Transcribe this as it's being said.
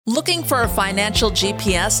Looking for a financial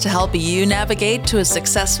GPS to help you navigate to a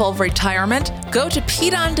successful retirement? Go to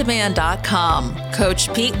PeteOnDemand.com.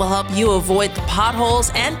 Coach Pete will help you avoid the potholes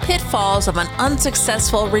and pitfalls of an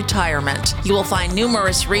unsuccessful retirement. You will find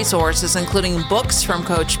numerous resources, including books from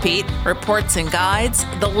Coach Pete, reports and guides,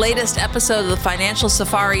 the latest episode of the Financial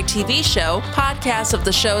Safari TV show, podcasts of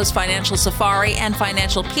the shows Financial Safari and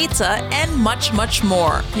Financial Pizza, and much, much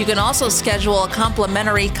more. You can also schedule a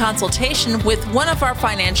complimentary consultation with one of our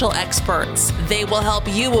financial experts. They will help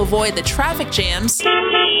you avoid the traffic jams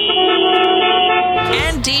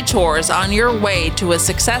and detours on your way to a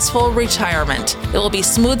successful retirement. It will be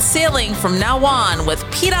smooth sailing from now on with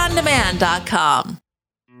PeteOnDemand.com.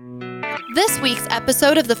 This week's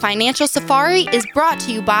episode of the Financial Safari is brought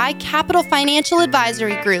to you by Capital Financial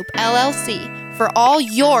Advisory Group, LLC, for all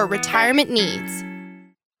your retirement needs.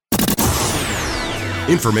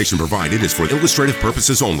 Information provided is for illustrative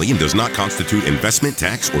purposes only and does not constitute investment,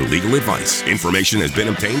 tax, or legal advice. Information has been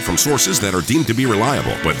obtained from sources that are deemed to be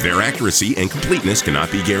reliable, but their accuracy and completeness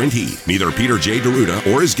cannot be guaranteed. Neither Peter J.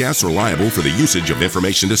 D'Arruda or his guests are liable for the usage of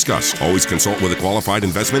information discussed. Always consult with a qualified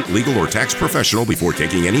investment, legal, or tax professional before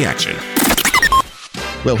taking any action.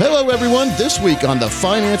 Well, hello, everyone. This week on the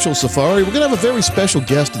Financial Safari, we're going to have a very special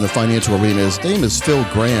guest in the financial arena. His name is Phil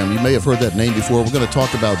Gramm. You may have heard that name before. We're going to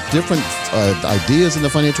talk about different ideas in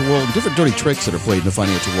the financial world and different dirty tricks that are played in the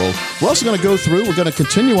financial world. We're also going to go through, we're going to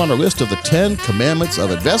continue on our list of the 10 commandments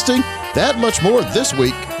of investing. That much more this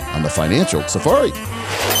week on the Financial Safari.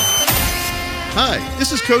 Hi,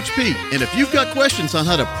 this is Coach Pete, and if you've got questions on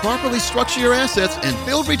how to properly structure your assets and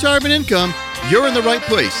build retirement income, you're in the right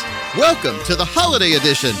place. Welcome to the holiday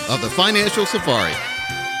edition of the Financial Safari.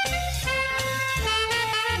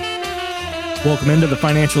 Welcome into the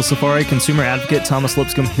Financial Safari. Consumer advocate Thomas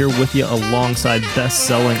Lipscomb here with you alongside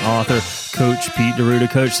best-selling author Coach Pete D'Arruda.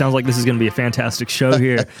 Coach, sounds like this is going to be a fantastic show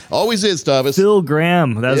here. Always is, Thomas. Phil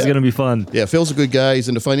Gramm. That's going to be fun. Yeah, Phil's a good guy. He's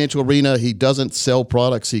in the financial arena. He doesn't sell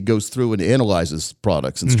products. He goes through and analyzes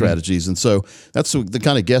products and strategies. And so that's the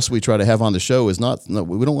kind of guests we try to have on the show. We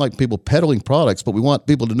don't like people peddling products, but we want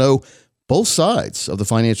people to know both sides of the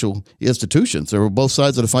financial institutions, or both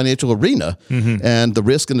sides of the financial arena, and the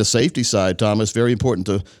risk and the safety side, Thomas. Very important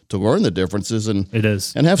to learn the differences and it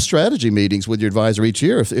is, and have strategy meetings with your advisor each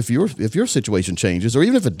year. If your situation changes, or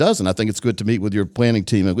even if it doesn't, I think it's good to meet with your planning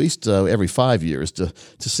team at least every 5 years to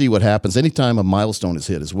see what happens anytime a milestone is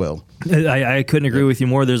hit as well. I couldn't agree with you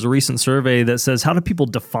more. There's a recent survey that says, how do people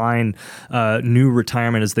define new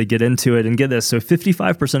retirement as they get into it? And get this, so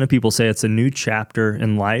 55% of people say it's a new chapter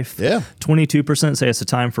in life. Yeah. 22% say it's a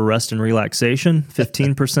time for rest and relaxation.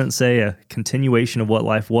 15% say a continuation of what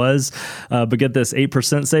life was. But get this,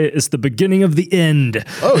 8% say it's the beginning of the end.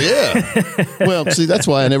 Oh, yeah. Well, see, that's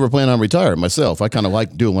why I never plan on retiring myself. I kind of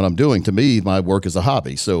like doing what I'm doing. To me, my work is a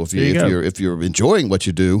hobby. So if you're enjoying what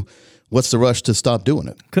you do, what's the rush to stop doing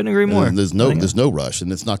it? Couldn't agree more. There's no rush,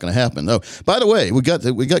 and it's not going to happen. No. By the way, we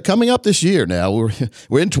got coming up this year now.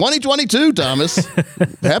 We're in 2022, Thomas.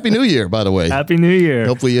 Happy New Year, by the way. Happy New Year.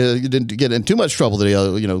 Hopefully you didn't get in too much trouble today.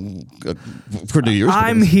 For New Year's.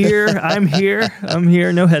 I'm here.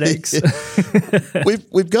 No headaches.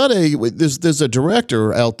 We've got there's a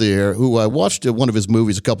director out there who I watched one of his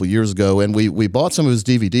movies a couple of years ago, and we bought some of his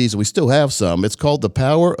DVDs, and we still have some. It's called The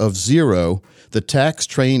Power of Zero. The Tax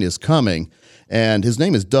Train is Coming, and his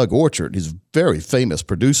name is Doug Orchard. He's a very famous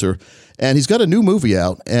producer, and he's got a new movie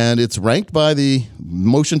out, and it's ranked by the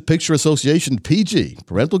Motion Picture Association PG,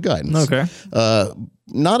 parental guidance. Okay.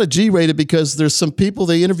 Not a G-rated because there's some people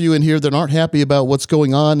they interview in here that aren't happy about what's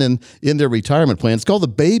going on in their retirement plan. It's called the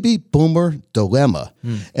Baby Boomer Dilemma,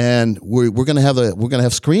 and we're going to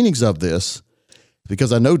have screenings of this.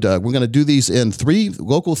 Because I know, Doug, we're going to do these in 3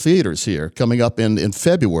 local theaters here coming up in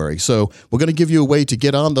February. So we're going to give you a way to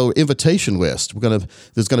get on the invitation list.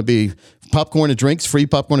 There's going to be popcorn and drinks, free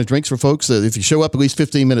popcorn and drinks for folks. If you show up at least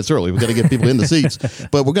 15 minutes early, we're going to get people in the seats.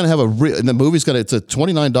 But we're going to have and the movie's it's a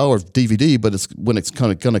 $29 DVD, but it's when it's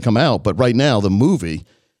kind of going to come out. But right now, the movie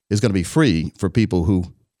is going to be free for people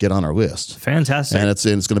who get on our list. Fantastic. And it's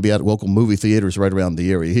going to be at local movie theaters right around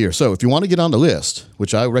the area here. So if you want to get on the list,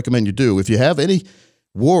 which I recommend you do, if you have any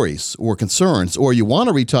worries or concerns, or you want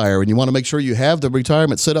to retire and you want to make sure you have the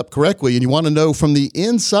retirement set up correctly, and you want to know from the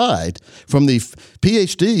inside, from the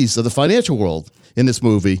PhDs of the financial world in this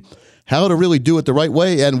movie, how to really do it the right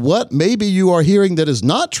way, and what maybe you are hearing that is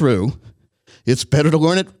not true, it's better to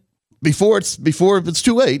learn it before it's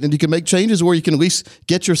too late, and you can make changes, or you can at least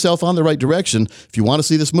get yourself on the right direction. If you want to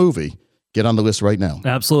see this movie, Get on the list right now.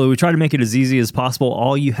 Absolutely. We try to make it as easy as possible.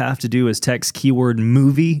 All you have to do is text keyword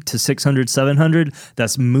movie to 600-700.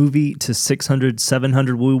 That's movie to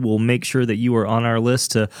 600-700. We will make sure that you are on our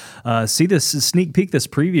list to see this sneak peek, this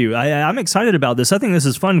preview. I'm excited about this. I think this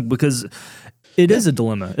is fun because it is a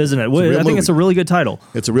dilemma, isn't it? I think it's a really good title.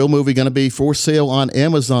 It's a real movie, going to be for sale on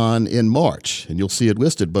Amazon in March, and you'll see it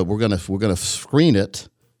listed, but we're going to screen it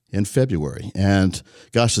in February. And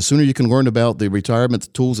gosh, the sooner you can learn about the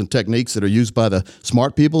retirement tools and techniques that are used by the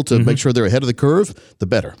smart people to make sure they're ahead of the curve, the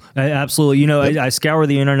better. Absolutely. You know, I scour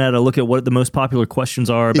the internet. I look at what the most popular questions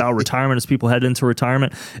are about retirement as people head into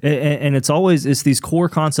retirement. And it's these core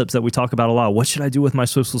concepts that we talk about a lot. What should I do with my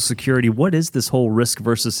Social Security? What is this whole risk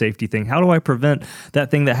versus safety thing? How do I prevent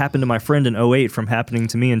that thing that happened to my friend in 2008 from happening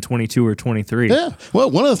to me in 22 or 23? Yeah.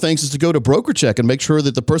 Well, one of the things is to go to BrokerCheck and make sure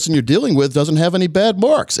that the person you're dealing with doesn't have any bad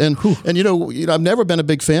marks. And you know, I've never been a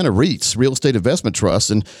big fan of REITs, real estate investment trusts.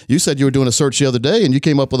 And you said you were doing a search the other day, and you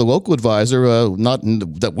came up with a local advisor. Not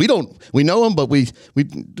that we know him, but we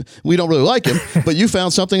don't really like him. But you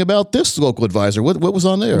found something about this local advisor. What was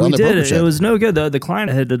on there? We on the did. BrokerCheck? It was no good. The client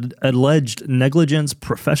had alleged negligence,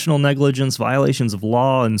 professional negligence, violations of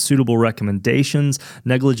law and suitable recommendations,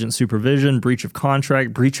 negligent supervision, breach of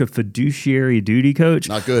contract, breach of fiduciary duty, Coach.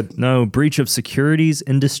 Not good. No, breach of securities,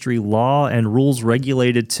 industry law, and rules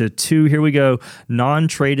regulated to here we go,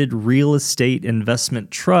 non-traded real estate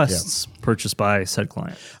investment trusts purchased by said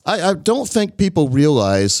client. I don't think people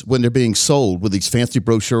realize when they're being sold with these fancy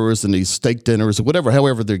brochures and these steak dinners or whatever,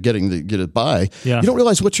 however they're getting to get it by. Yeah. You don't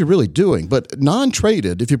realize what you're really doing. But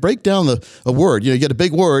non-traded, if you break down a word, you get a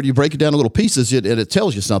big word, you break it down to little pieces, and it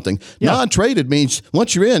tells you something. Yeah. Non-traded means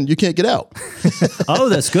once you're in, you can't get out. Oh,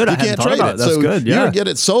 that's good. I hadn't thought about it. That's good. Yeah. You get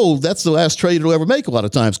it sold. That's the last trade you'll ever make a lot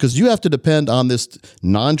of times because you have to depend on this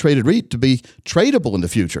non-traded REIT to be tradable in the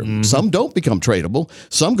future. Mm-hmm. Some don't become tradable.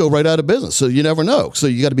 Some go right out of business. So you never know. So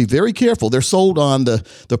you got to be very careful. They're sold on the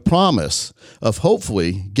promise of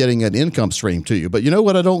hopefully getting an income stream to you. But you know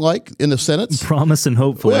what I don't like in the sentence? Promise and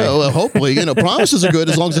hopefully. Well, hopefully, promises are good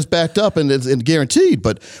as long as it's backed up and it's guaranteed.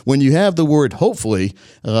 But when you have the word hopefully,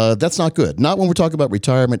 that's not good. Not when we're talking about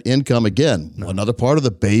retirement income. Again, another part of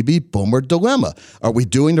the baby boomer dilemma. Are we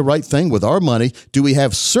doing the right thing with our money? Do we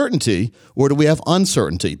have certainty or do we have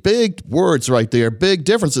uncertainty? Big words right there. Big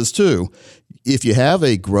differences too. If you have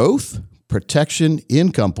a growth protection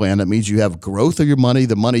income plan, that means you have growth of your money.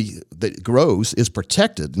 The money that grows is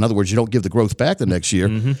protected. In other words, you don't give the growth back the next year.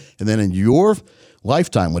 Mm-hmm. And then in your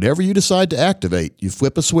lifetime, whenever you decide to activate, you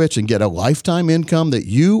flip a switch and get a lifetime income that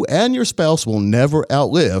you and your spouse will never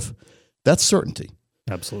outlive. That's certainty.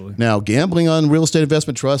 Absolutely. Now, gambling on real estate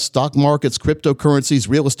investment trusts, stock markets, cryptocurrencies,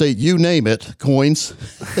 real estate, you name it, coins,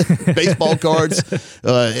 baseball cards,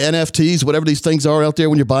 NFTs, whatever these things are out there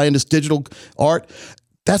when you're buying this digital art,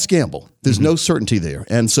 that's gamble. There's no certainty there.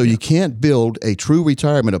 And so you can't build a true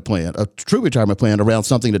retirement plan around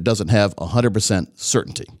something that doesn't have 100%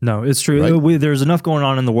 certainty. No, it's true. Right? There's enough going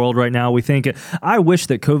on in the world right now. We think, I wish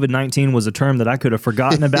that COVID-19 was a term that I could have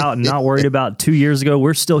forgotten about and not worried about 2 years ago.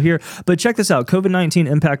 We're still here. But check this out. COVID-19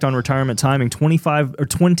 impact on retirement timing, 25 or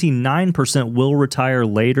 29% will retire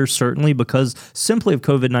later, certainly because simply of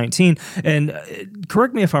COVID-19. And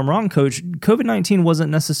correct me if I'm wrong, Coach, COVID-19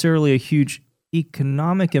 wasn't necessarily a huge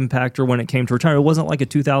economic impactor when it came to retirement. It wasn't like a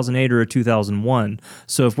 2008 or a 2001.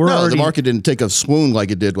 So if the market didn't take a swoon like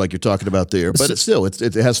it did, like you're talking about there. But it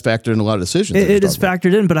has factored in a lot of decisions. It is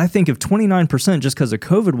factored in. But I think if 29% just because of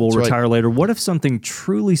COVID will retire later, what if something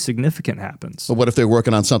truly significant happens? Well, what if they're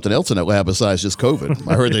working on something else in that lab besides just COVID?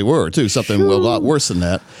 I heard they were too. Something a lot worse than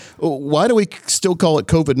that. Why do we still call it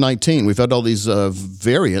COVID-19? We've had all these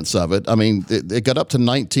variants of it. I mean, it got up to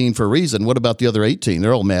 19 for a reason. What about the other 18?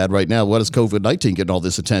 They're all mad right now. What is COVID-19 getting all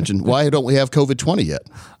this attention? Why don't we have COVID-20 yet?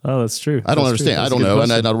 Oh, that's true. I don't understand. I don't know,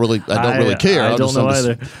 question. And I don't really care. I don't know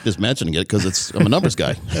either. Just mentioning it because I'm a numbers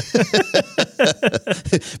guy.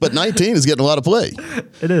 But 19 is getting a lot of play.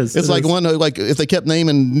 It is. It's like if they kept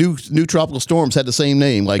naming new tropical storms had the same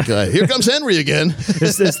name. Like here comes Henry again.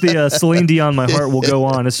 It's the Celine Dion "My Heart Will Go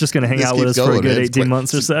On." It's just going to hang out with us for a good 18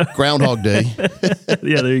 months or so. Groundhog Day.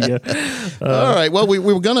 Yeah, there you go. All right. Well, we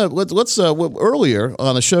were gonna let's earlier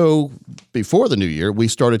on a show before the new year, we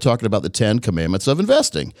started talking about the 10 commandments of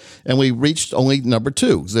investing, and we reached only number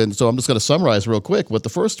 2. And so I'm just going to summarize real quick what the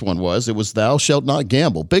first one was. It was thou shalt not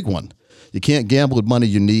gamble. Big one. you can't gamble with money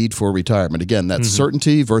you need for retirement. Again, that's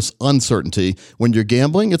certainty versus uncertainty. When you're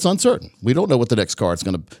gambling, it's uncertain. We don't know what the next card's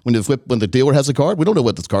going to, when the dealer has a card, we don't know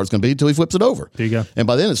what this card's going to be until he flips it over. There you go. And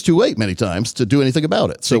by then it's too late many times to do anything about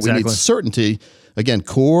it. So we need certainty. Again,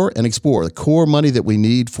 core and explore. The core money that we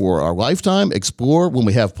need for our lifetime, explore. When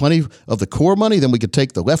we have plenty of the core money, then we could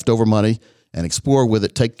take the leftover money and explore with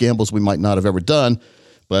it, take gambles we might not have ever done.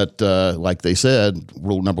 But like they said,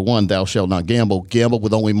 rule number 1, thou shalt not gamble. Gamble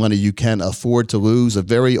with only money you can afford to lose. A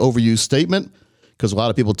very overused statement, because a lot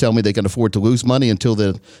of people tell me they can afford to lose money until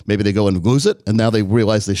maybe they go and lose it, and now they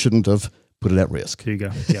realize they shouldn't have put it at risk. There you go.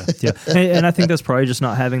 Yeah. And I think that's probably just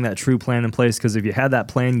not having that true plan in place, because if you had that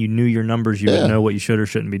plan, you knew your numbers, you would know what you should or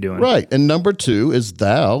shouldn't be doing. Right. And number 2 is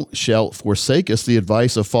thou shalt forsakest the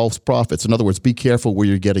advice of false prophets. In other words, be careful where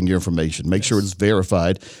you're getting your information. Make sure it's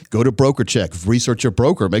verified. Go to broker check. Research your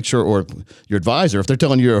broker. Make sure, or your advisor, if they're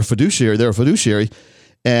telling you you're a fiduciary, they're a fiduciary.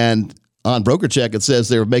 And on broker check, it says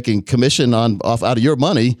they're making commission off out of your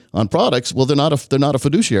money on products. Well, they're not a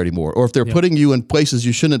fiduciary anymore. Or if they're putting you in places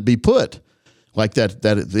you shouldn't be put, like that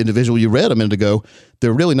individual you read a minute ago,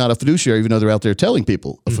 they're really not a fiduciary, even though they're out there telling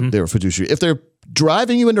people they're a fiduciary. If they're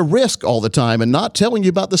driving you into risk all the time and not telling you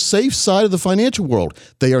about the safe side of the financial world,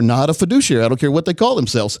 they are not a fiduciary. I don't care what they call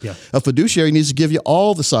themselves. Yeah. A fiduciary needs to give you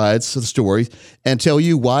all the sides of the story and tell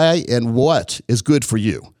you why and what is good for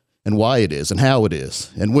you, and why it is, and how it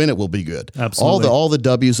is, and when it will be good. Absolutely. All the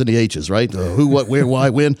W's and the H's, right? Who, what, where,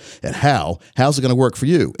 why, when, and how. How's it going to work for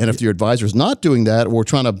you? And if your advisor is not doing that, or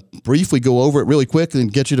trying to briefly go over it really quick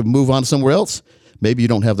and get you to move on somewhere else, maybe you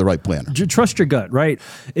don't have the right planner. Trust your gut, right?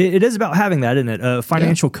 It is about having that, isn't it? A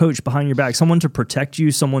financial coach behind your back, someone to protect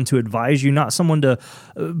you, someone to advise you, not someone to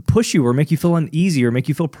push you or make you feel uneasy or make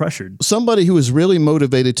you feel pressured. Somebody who is really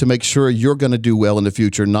motivated to make sure you're going to do well in the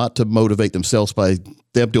future, not to motivate themselves by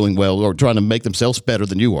them doing well or trying to make themselves better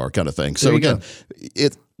than you are, kind of thing. So again,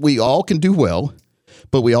 we all can do well,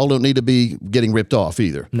 but we all don't need to be getting ripped off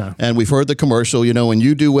either. No. And we've heard the commercial, when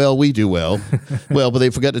you do well, we do well. Well, but they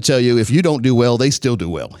forgot to tell you, if you don't do well, they still do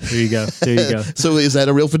well. There you go. So is that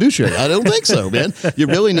a real fiduciary? I don't think so, man. You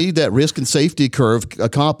really need that risk and safety curve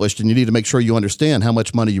accomplished, and you need to make sure you understand how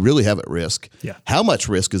much money you really have at risk. Yeah. How much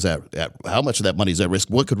risk is that? How much of that money is at risk?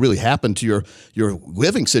 What could really happen to your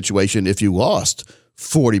living situation if you lost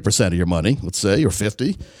 40% of your money, let's say, or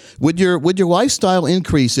 50? Would your lifestyle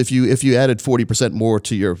increase if you added 40% more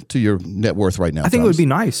to your net worth right now? I think it would be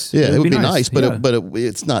nice. Yeah, it would be nice, but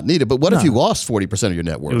it's not needed. But what if you lost 40% of your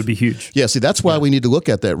net worth? It would be huge. Yeah, see, that's why we need to look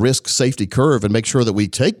at that risk safety curve and make sure that we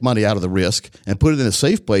take money out of the risk and put it in a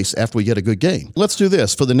safe place after we get a good gain. Let's do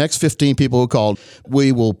this. For the next 15 people who called,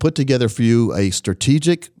 we will put together for you a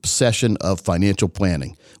strategic session of financial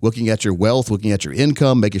planning, looking at your wealth, looking at your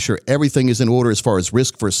income, making sure everything is in order as far as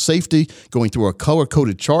risk versus safety, going through our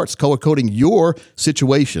color-coded charts, color-coding your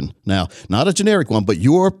situation. Now, not a generic one, but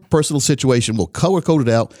your personal situation. We'll color-code it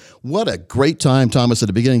out. What a great time, Thomas, at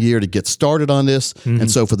the beginning of the year to get started on this. And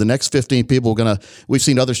so for the next 15 people, we've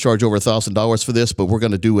seen others charge over $1,000 for this, but we're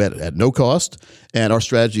going to do it at no cost. And our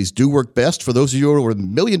strategies do work best for those of you who are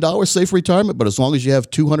 $1 million safe retirement, but as long as you have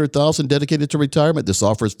 $200,000 dedicated to retirement, this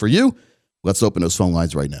offer is for you. Let's open those phone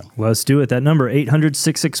lines right now. Let's do it. That number,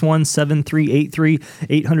 800-661-7383,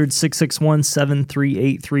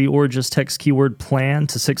 800-661-7383, or just text keyword PLAN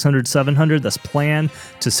to 600-700. That's PLAN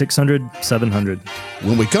to 600-700.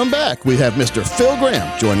 When we come back, we have Mr. Phil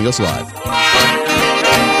Graham joining us live.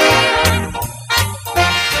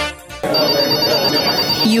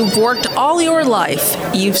 You've worked all your life,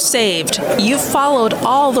 you've saved, you've followed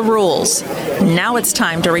all the rules. Now it's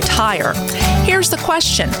time to retire. Here's the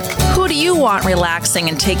question. Who do you want relaxing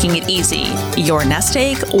and taking it easy? Your nest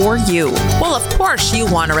egg or you? Well, of course you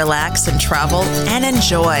want to relax and travel and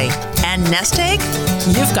enjoy. And nest egg?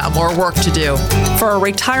 You've got more work to do. For a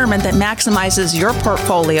retirement that maximizes your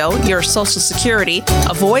portfolio, your Social Security,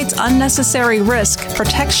 avoids unnecessary risk,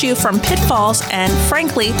 protects you from pitfalls, and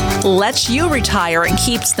frankly, lets you retire and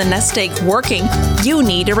keeps the nest egg working, you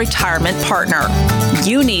need a retirement partner.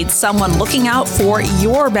 You need someone looking out for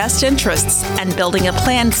your best interests and building a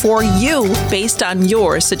plan for you based on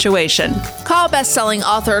your situation. Call best-selling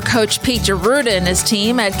author Coach Pete D'Arruda and his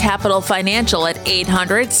team at Capital Financial at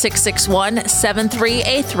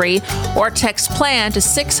 800-661-7383 or text PLAN to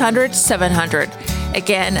 600-700.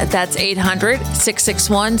 Again, that's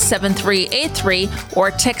 800-661-7383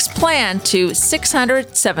 or text PLAN to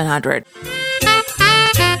 600-700.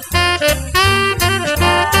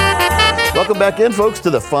 Welcome back in, folks, to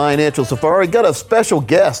the Financial Safari. Got a special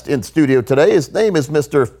guest in studio today. His name is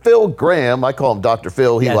Mr. Phil Graham. I call him Dr.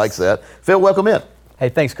 Phil. He likes that. Phil, welcome in. Hey,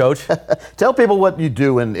 thanks, Coach. Tell people what you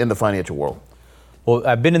do in the financial world. Well,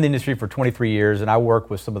 I've been in the industry for 23 years, and I work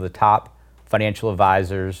with some of the top financial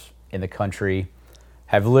advisors in the country,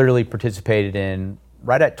 have literally participated in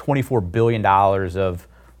right at $24 billion of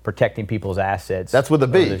protecting people's assets. That's with a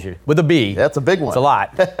B. With a B. That's a big one. It's a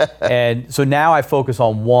lot. And so now I focus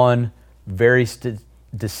on one very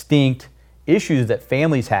distinct issue that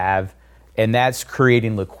families have, and that's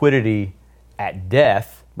creating liquidity at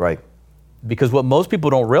death. Right. Because what most people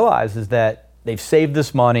don't realize is that they've saved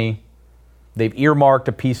this money, they've earmarked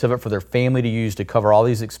a piece of it for their family to use to cover all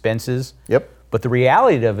these expenses. Yep. But the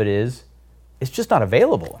reality of it is, it's just not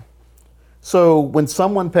available. So when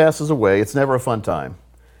someone passes away, it's never a fun time.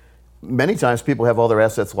 Many times people have all their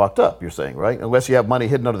assets locked up, you're saying, right? Unless you have money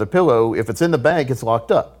hidden under the pillow, if it's in the bank, it's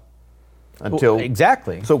locked up. Until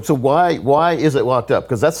exactly. So why is it locked up?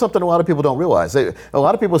 Because that's something a lot of people don't realize. A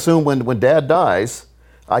lot of people assume when dad dies,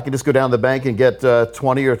 I can just go down to the bank and get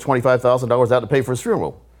 $20,000 or $25,000 out to pay for his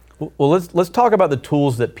funeral. Well, let's talk about the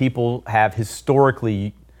tools that people have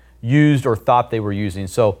historically used or thought they were using.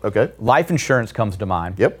 So okay. Life insurance comes to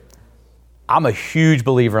mind. Yep. I'm a huge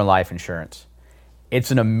believer in life insurance.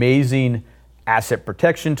 It's an amazing asset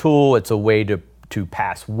protection tool. It's a way to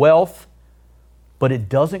pass wealth, but it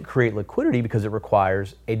doesn't create liquidity because it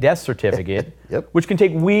requires a death certificate, yep. which can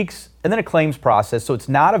take weeks, and then a claims process. So it's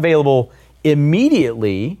not available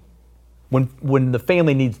immediately when the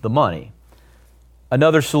family needs the money.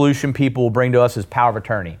 Another solution people will bring to us is power of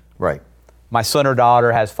attorney. Right. My son or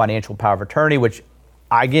daughter has financial power of attorney, which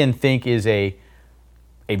I again think is a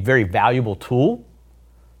very valuable tool.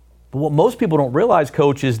 But what most people don't realize,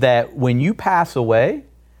 Coach, is that when you pass away,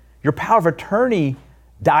 your power of attorney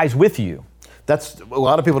dies with you. That's a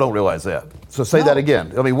lot of people don't realize that. So say that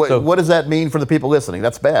again. I mean, what does that mean for the people listening?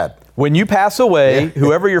 That's bad. When you pass away,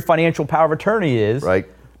 whoever your financial power of attorney is, right,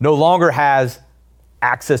 no longer has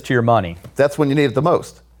access to your money. That's when you need it the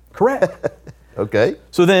most. Correct. Okay.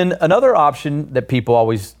 So then another option that people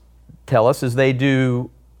always tell us is they do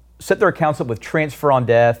set their accounts up with transfer on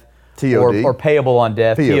death, TOD. Or payable on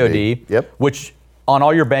death, TOD. Yep. Which on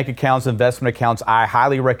all your bank accounts, investment accounts, I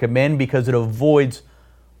highly recommend because it avoids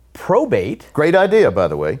probate. Great idea, by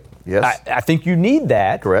the way. Yes. I think you need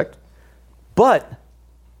that. Correct. But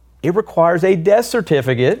it requires a death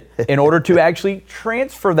certificate in order to actually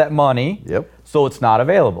transfer that money. Yep. So it's not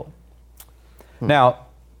available. Now,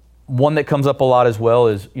 one that comes up a lot as well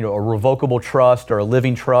is, a revocable trust or a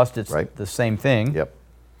living trust. It's the same thing. Yep.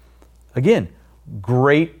 Again,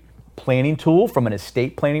 great planning tool from an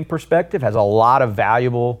estate planning perspective, has a lot of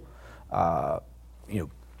valuable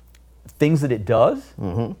things that it does.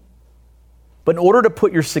 Mm-hmm. But in order to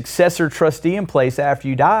put your successor trustee in place after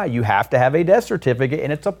you die, you have to have a death certificate,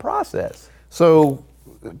 and it's a process. So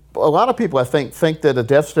a lot of people, I think that a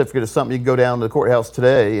death certificate is something you can go down to the courthouse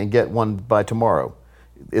today and get one by tomorrow.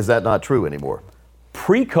 Is that not true anymore?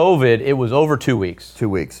 Pre-COVID, it was over 2 weeks. 2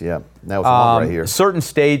 weeks, yeah. Now it's long right here. Certain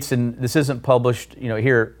states, and this isn't published,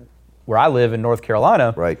 here where I live in North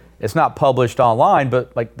Carolina, right. It's not published online,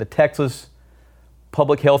 but like the Texas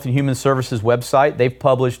Public Health and Human Services website, they've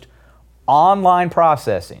published online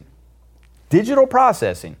processing, digital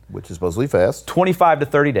processing. Which is supposedly fast. 25 to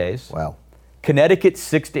 30 days. Wow. Connecticut,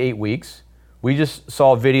 6 to 8 weeks. We just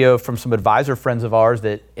saw a video from some advisor friends of ours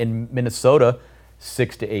that in Minnesota,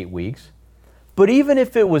 6 to 8 weeks. But even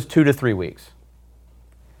if it was 2 to 3 weeks,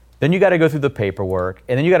 then you got to go through the paperwork,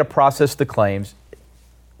 and then you got to process the claims.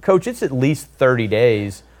 Coach, it's at least 30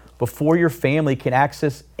 days before your family can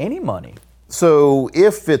access any money. So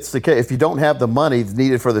if it's the case, if you don't have the money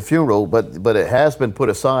needed for the funeral, but it has been put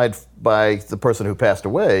aside by the person who passed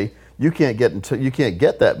away, you can't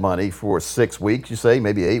get that money for 6 weeks. You say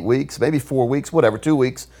maybe 8 weeks, maybe 4 weeks, whatever, 2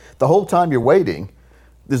 weeks. The whole time you're waiting,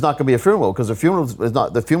 there's not going to be a funeral because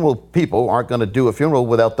the funeral people aren't going to do a funeral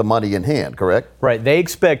without the money in hand. Correct? Right. They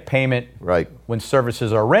expect payment. Right. When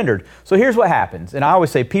services are rendered. So here's what happens, and I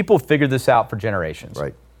always say people figure this out for generations.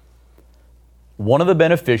 Right. One of the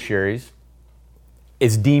beneficiaries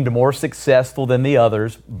is deemed more successful than the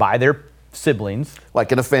others by their siblings.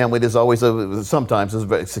 Like in a family, there's always sometimes there's a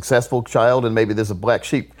very successful child and maybe there's a black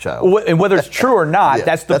sheep child. And whether it's true or not,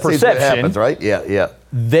 that's the perception. What happens, right? Yeah.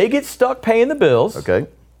 They get stuck paying the bills. Okay.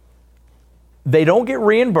 They don't get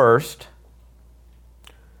reimbursed.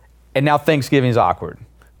 And now Thanksgiving's awkward.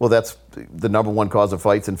 Well, that's the number one cause of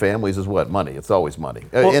fights in families is what? Money. It's always money.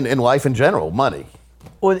 In life in general, money.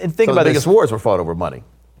 Well, and think so about the biggest wars were fought over money.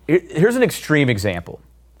 Here's an extreme example.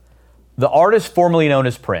 The artist formerly known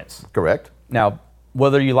as Prince. Correct. Now,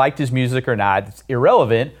 whether you liked his music or not, it's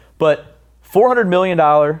irrelevant, but $400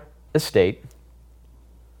 million estate.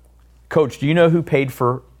 Coach, do you know who paid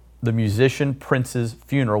for the musician Prince's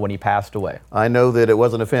funeral when he passed away? I know that it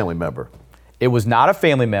wasn't a family member. It was not a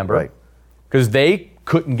family member. Right. Because they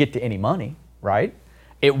couldn't get to any money, right?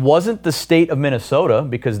 It wasn't the state of Minnesota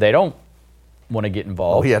because they don't want to get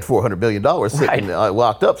involved. Oh, he had $400 million sitting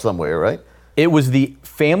locked up somewhere, right? It was the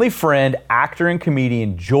family friend, actor and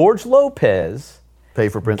comedian George Lopez Pay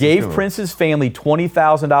for Prince's gave funeral. Prince's family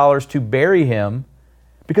 $20,000 to bury him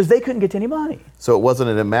because they couldn't get to any money. So it wasn't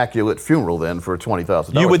an immaculate funeral then for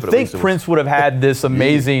 $20,000. You would but at think least it was- Prince would have had this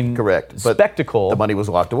amazing correct but spectacle. The money was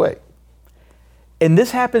locked away. And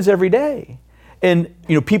this happens every day. And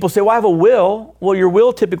people say, well, I have a will. Well, your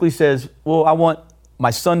will typically says, well, I want my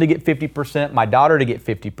son to get 50%, my daughter to get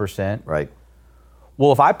 50%. Right.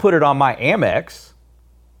 Well, if I put it on my Amex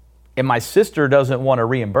and my sister doesn't want to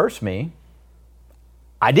reimburse me,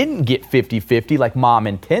 I didn't get 50-50 like mom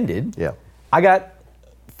intended. Yeah. I got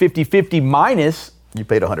 50-50 minus You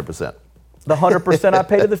paid 100%. the 100% I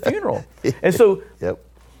paid to the funeral. And so Yep.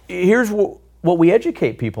 here's what we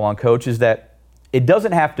educate people on, Coach, is that it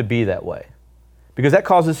doesn't have to be that way because that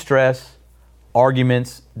causes stress,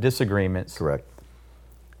 arguments, disagreements. Correct.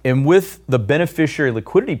 And with the beneficiary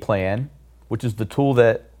liquidity plan, which is the tool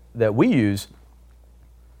that we use,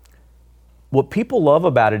 what people love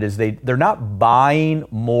about it is they're not buying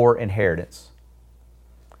more inheritance.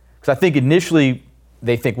 Because I think initially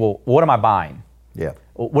they think, well, what am I buying? Yeah.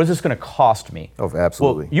 What is this going to cost me? Oh,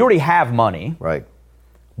 absolutely. Well, you already have money. Right.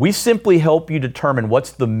 We simply help you determine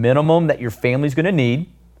what's the minimum that your family's going to need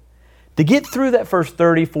to get through that first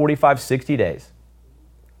 30, 45, 60 days.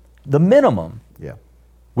 The minimum. Yeah.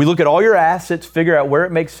 We look at all your assets, figure out where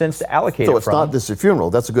it makes sense to allocate So it it's from. not just a funeral.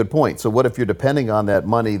 That's a good point. So what if you're depending on that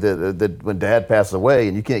money that when Dad passes away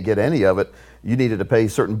and you can't get any of it, you needed to pay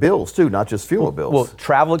certain bills too, not just funeral bills. Well,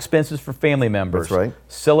 travel expenses for family members. That's right.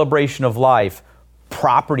 Celebration of life,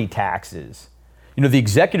 property taxes. The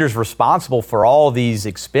executor's responsible for all these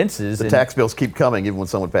expenses. the tax bills keep coming even when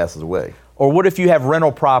someone passes away. Or what if you have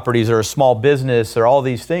rental properties or a small business or all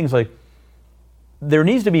these things? Like, there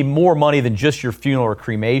needs to be more money than just your funeral or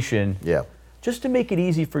cremation. Yeah. Just to make it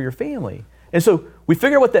easy for your family. And so we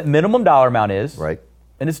figure out what that minimum dollar amount is. Right.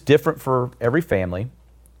 And it's different for every family.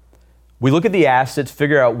 We look at the assets,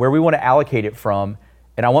 figure out where we want to allocate it from,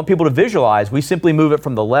 and I want people to visualize, we simply move it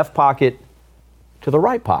from the left pocket to the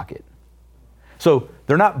right pocket. So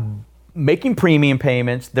they're not making premium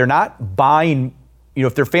payments, they're not buying,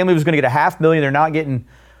 if their family was going to get $500,000, they're not getting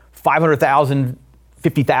 $500,000,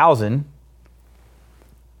 $50,000.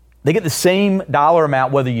 They get the same dollar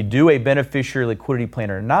amount whether you do a beneficiary liquidity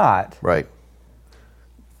plan or not. Right.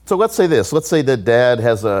 So let's say this. Let's say that Dad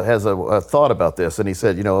has a thought about this, and he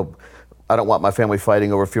said, I don't want my family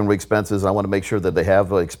fighting over funeral expenses. I want to make sure that they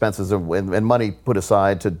have expenses and money put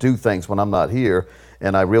aside to do things when I'm not here.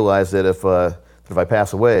 And I realize that if I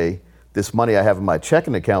pass away, this money I have in my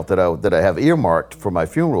checking account that I have earmarked for my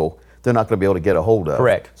funeral, they're not going to be able to get a hold of.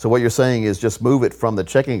 Correct. So what you're saying is just move it from the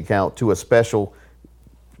checking account to a special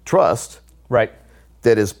trust. Right.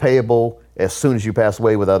 That is payable as soon as you pass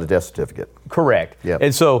away without a death certificate. Correct. Yep.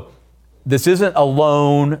 And so this isn't a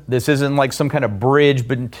loan. This isn't like some kind of bridge,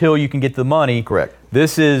 but until you can get the money. Correct.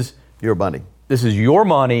 This is Your money. This is your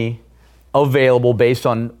money available based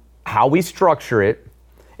on how we structure it.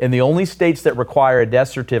 And the only states that require a death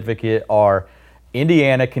certificate are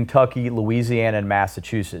Indiana, Kentucky, Louisiana, and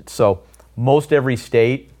Massachusetts. So most every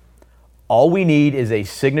state, all we need is a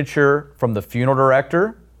signature from the funeral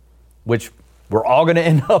director, which we're all going to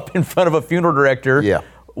end up in front of a funeral director, Yeah.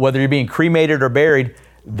 whether you're being cremated or buried.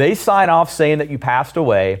 They sign off saying that you passed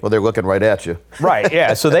away. Well, they're looking right at you. Right,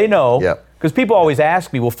 yeah, so they know. Yeah. Because people always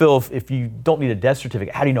ask me, well, Phil, if you don't need a death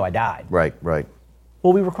certificate, how do you know I died? Right, right.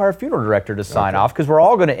 Well, we require a funeral director to sign off because we're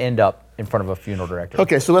all going to end up in front of a funeral director.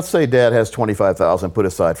 Okay, so let's say Dad has $25,000 put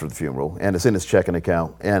aside for the funeral, and it's in his checking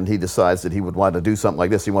account, and he decides that he would want to do something like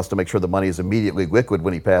this. He wants to make sure the money is immediately liquid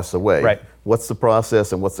when he passes away. Right. What's the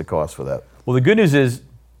process and what's the cost for that? Well, the good news is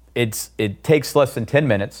it takes less than 10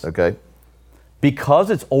 minutes. Okay. Because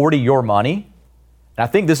it's already your money, and I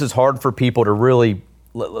think this is hard for people to really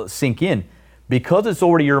sink in. Because it's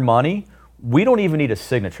already your money, we don't even need a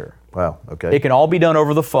signature. Wow, okay. It can all be done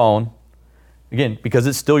over the phone, again, because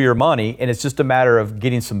it's still your money, and it's just a matter of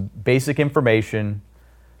getting some basic information,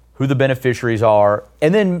 who the beneficiaries are,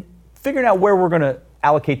 and then figuring out where we're going to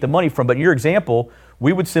allocate the money from. But in your example,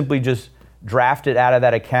 we would simply just draft it out of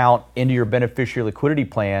that account into your beneficiary liquidity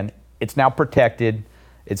plan. It's now protected.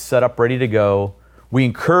 It's set up, ready to go. We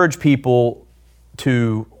encourage people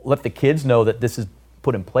to let the kids know that this is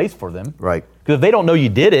put in place for them. Right. Because if they don't know you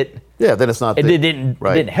did it, Yeah, then it's not. it didn't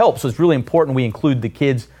right. help. So it's really important we include the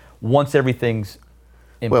kids once everything's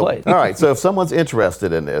in Well, place. all right. So if someone's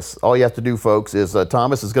interested in this, all you have to do, folks, is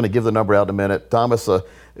Thomas is going to give the number out in a minute. Thomas, the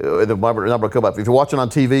number will come up. If you're watching on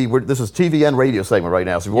TV, this is TV and radio segment right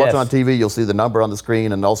now. So if you're watching on TV, you'll see the number on the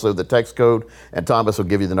screen and also the text code. And Thomas will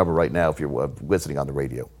give you the number right now if you're listening on the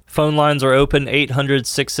radio. Phone lines are open.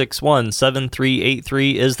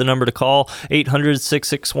 800-661-7383 is the number to call.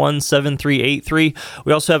 800-661-7383.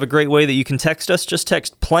 We also have a great way that you can text us. Just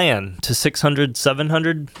text PLAN to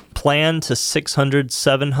 600-700. PLAN to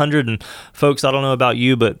 600-700. And folks, I don't know about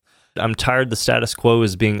you, but I'm tired the status quo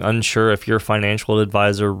is being unsure if your financial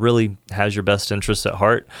advisor really has your best interests at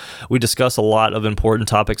heart. We discuss a lot of important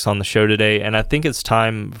topics on the show today, and I think it's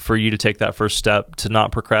time for you to take that first step to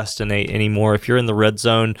not procrastinate anymore. If you're in the red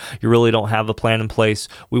zone, you really don't have a plan in place,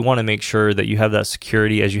 we want to make sure that you have that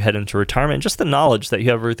security as you head into retirement and just the knowledge that you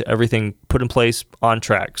have everything put in place on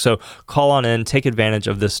track. So call on in, take advantage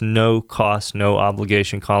of this no cost, no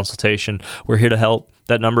obligation consultation. We're here to help.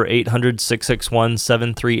 That number,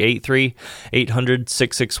 800-661-7383,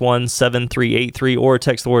 800-661-7383, or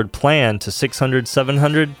text the word PLAN to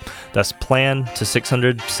 600-700. That's PLAN to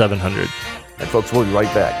 600-700. And folks, we'll be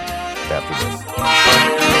right back after this.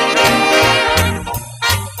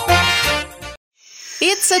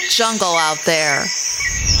 It's a jungle out there.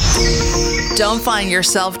 Don't find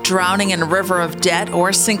yourself drowning in a river of debt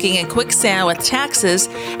or sinking in quicksand with taxes,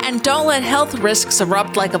 and don't let health risks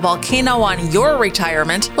erupt like a volcano on your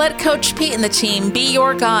retirement. Let Coach Pete and the team be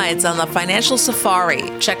your guides on the Financial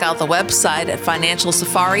Safari. Check out the website at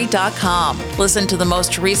financialsafari.com. Listen to the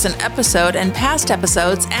most recent episode and past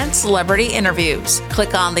episodes and celebrity interviews.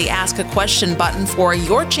 Click on the Ask a Question button for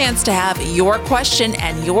your chance to have your question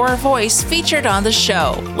and your voice featured on the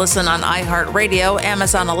show. Listen on iHeartRadio,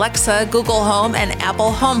 Amazon Alexa, Google Home, and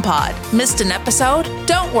Apple HomePod. Missed an episode?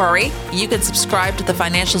 Don't worry. You can subscribe to the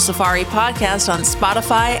Financial Safari podcast on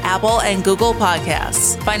Spotify, Apple, and Google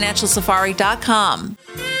Podcasts. FinancialSafari.com.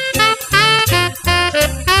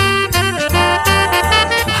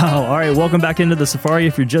 Wow. All right. Welcome back into the Safari.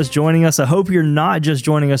 If you're just joining us, I hope you're not just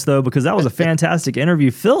joining us, though, because that was a fantastic interview.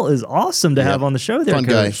 Phil is awesome to have on the show there,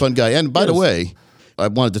 Coach. Fun guy. And by the way, I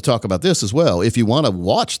wanted to talk about this as well. If you want to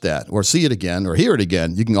watch that or see it again or hear it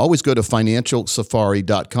again, you can always go to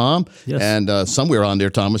financialsafari.com. Yes. And somewhere on there,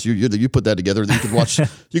 Thomas, you put that together. You can watch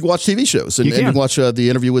TV shows and you can watch the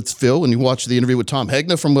interview with Phil, and you can watch the interview with Tom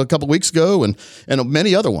Hegna from a couple weeks ago, and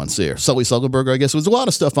many other ones there. Sully Sullenberger, I guess. There's a lot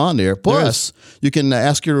of stuff on there. Plus, you can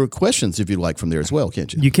ask your questions if you'd like from there as well,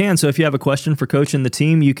 can't you? You can. So if you have a question for Coach and the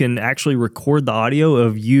team, you can actually record the audio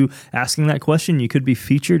of you asking that question. You could be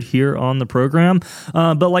featured here on the program.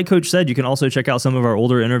 But like Coach said, you can also check out some of our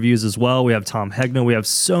older interviews as well. We have Tom Hegna. We have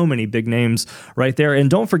so many big names right there. And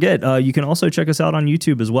don't forget, you can also check us out on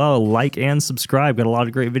YouTube as well. Like and subscribe. Got a lot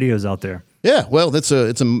of great videos out there. Yeah, well, it's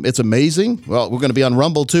amazing. Well, we're going to be on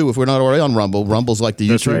Rumble too if we're not already on Rumble. Rumble's like the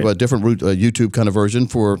YouTube, different YouTube kind of version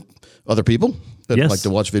for other people that like to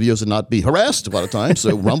watch videos and not be harassed a lot of times.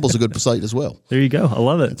 So Rumble's a good site as well. There you go. I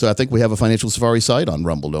love it. So I think we have a Financial Safari site on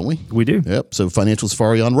Rumble, don't we? We do. Yep. So Financial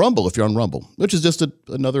Safari on Rumble if you're on Rumble, which is just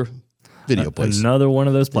another video place. Another one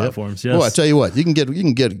of those platforms. Yes. Well, I tell you what, you can get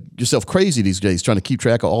yourself crazy these days trying to keep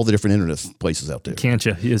track of all the different internet places out there. Can't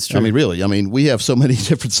you? It's true. I mean, really. I mean, we have so many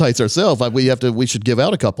different sites ourselves. We should give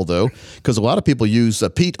out a couple though, because a lot of people use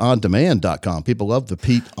PeteOnDemand.com. People love the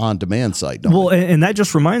Pete On Demand site. Don't they? And that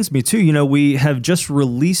just reminds me too. You know, we have just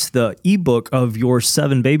released the ebook of your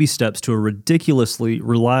 7 baby steps to a ridiculously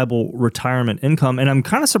reliable retirement income. And I'm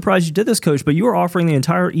kind of surprised you did this, Coach. But you are offering the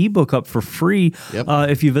entire ebook up for free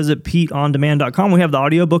if you visit PeteOnDemand.com. We have the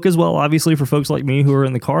audiobook as well, obviously, for folks like me who are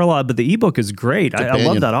in the car a lot, but the ebook is great. I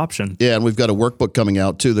love that option. Yeah, and we've got a workbook coming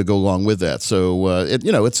out too that go along with that. So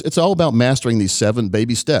it's all about mastering these 7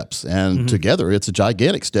 baby steps, and together it's a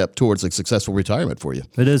gigantic step towards a successful retirement for you.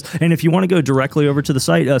 It is. And if you want to go directly over to the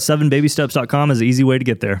site, 7babysteps.com is an easy way to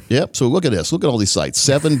get there. Yep. So look at this. Look at all these sites.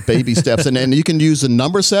 7 baby steps, and you can use the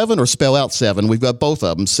number 7 or spell out 7. We've got both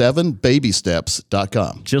of them.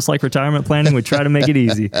 7babysteps.com. Just like retirement planning, we try to make it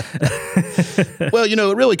easy. Well,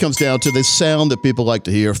 it really comes down to the sound that people like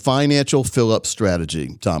to hear, financial fill-up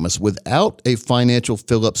strategy, Thomas. Without a financial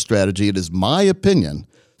fill-up strategy, it is my opinion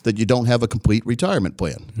that you don't have a complete retirement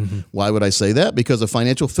plan. Why would I say that? Because a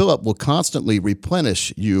financial fill-up will constantly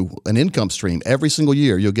replenish you an income stream. Every single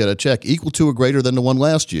year, you'll get a check equal to or greater than the one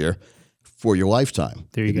last year for your lifetime.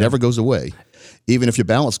 There you go. It never goes away. even if your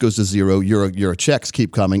balance goes to zero, your checks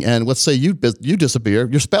keep coming. And let's say you disappear,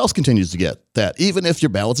 your spouse continues to get that, even if your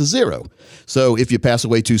balance is zero. So if you pass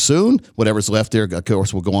away too soon, whatever's left there, of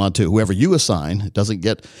course, will go on to whoever you assign. It doesn't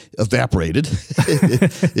get evaporated.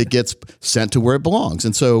 it gets sent to where it belongs.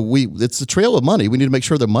 And so it's a trail of money. We need to make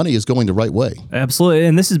sure the money is going the right way. Absolutely.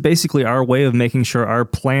 And this is basically our way of making sure our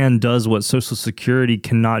plan does what Social Security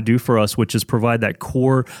cannot do for us, which is provide that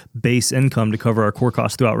core base income to cover our core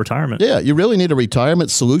costs throughout retirement. Yeah, you really need a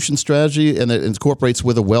retirement solution strategy, and it incorporates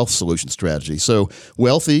with a wealth solution strategy. So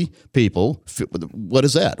wealthy people, what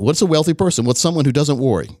is that? What's a wealthy person? What's someone who doesn't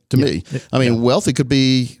worry, to me? I mean, wealthy could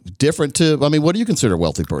be different to, I mean, what do you consider a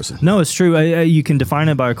wealthy person? No, it's true. You can define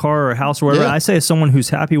it by a car or a house or whatever. Yeah. I say someone who's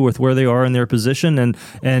happy with where they are in their position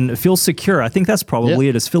and feels secure. I think that's probably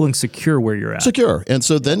it, is feeling secure where you're at. Secure. And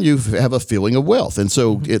so then you have a feeling of wealth. And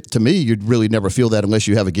so to me, you'd really never feel that unless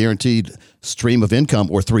you have a guaranteed stream of income,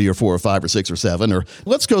 or 3 or 4 or 5 or 6 or 7. Or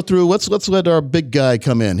let's go through, let's let our big guy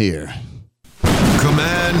come in here.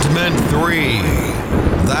 Commandment 3.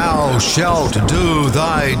 Thou shalt do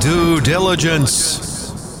thy due diligence.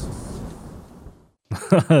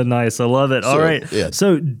 Nice. I love it. All right. Yeah.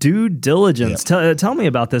 So due diligence. Tell me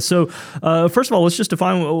about this. So first of all, let's just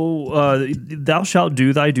define thou shalt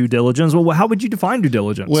do thy due diligence. Well, how would you define due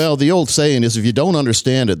diligence? Well, the old saying is if you don't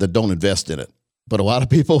understand it, then don't invest in it. But a lot of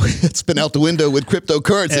people, it's been out the window with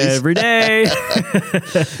cryptocurrencies. Every day.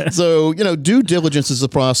 So, due diligence is the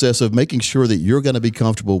process of making sure that you're going to be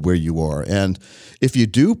comfortable where you are. And if you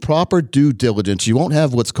do proper due diligence, you won't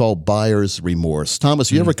have what's called buyer's remorse.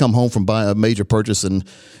 Thomas, you ever come home from a major purchase and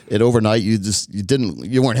overnight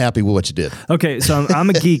you weren't happy with what you did? Okay, so I'm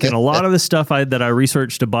a geek, and a lot of the stuff that I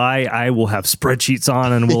research to buy, I will have spreadsheets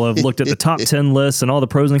on and will have looked at the top 10 lists and all the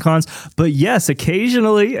pros and cons. But yes,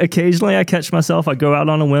 occasionally I catch myself. I go out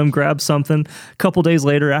on a whim, grab something. A couple days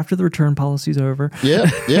later, after the return policy's over,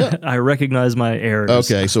 I recognize my errors.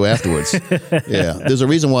 Okay, so afterwards, there's a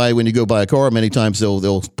reason why when you go buy a car, many times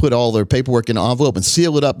they'll put all their paperwork in an envelope and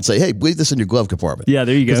seal it up and say, "Hey, leave this in your glove compartment." Yeah,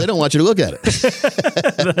 there you go. Because they don't want you to look at it.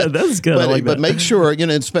 That's good. But make sure,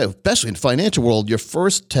 especially in the financial world, your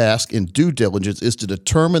first task in due diligence is to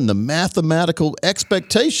determine the mathematical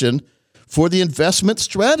expectation for the investment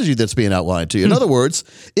strategy that's being outlined to you. In other words,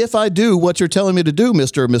 if I do what you're telling me to do,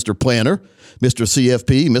 Mr. Planner, Mr.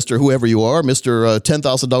 CFP, Mr. whoever you are, Mr.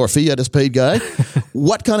 $10,000 fee I just paid guy,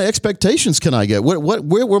 what kind of expectations can I get? Where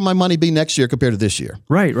will my money be next year compared to this year?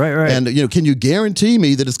 Right. And can you guarantee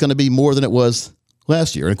me that it's going to be more than it was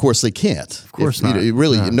last year? And of course they can't. Of course not.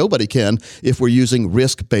 Nobody can if we're using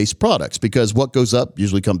risk-based products, because what goes up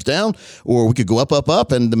usually comes down, or we could go up,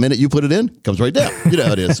 and the minute you put it in, it comes right down. You know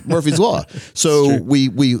how it is. Murphy's Law. So we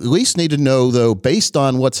at least need to know, though, based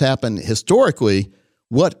on what's happened historically,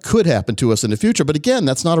 what could happen to us in the future. But again,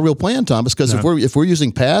 that's not a real plan, Thomas, because if we're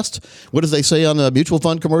using past, what do they say on the mutual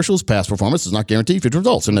fund commercials? Past performance does not guarantee future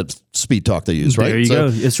results. And that's speed talk they use, right? There you go.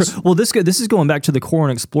 It's true. Well, this is going back to the core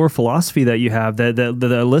and explore philosophy that you have, that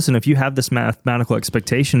listen, if you have this mathematical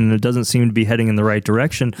expectation and it doesn't seem to be heading in the right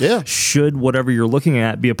direction, should whatever you're looking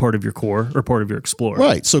at be a part of your core or part of your explore?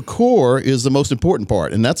 Right. So core is the most important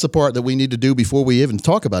part, and that's the part that we need to do before we even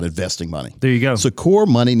talk about investing money. There you go. So core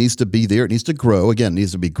money needs to be there. It needs to grow. Again, it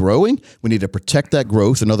needs to be growing. We need to protect that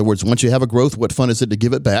growth. In other words, once you have a growth, what fun is it to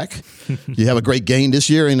give it back? You have a great gain this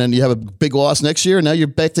year, and then you have a big loss next year, and now you're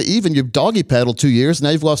back to even. You've doggy paddled 2 years, now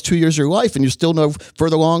you've lost 2 years of your life, and you're still no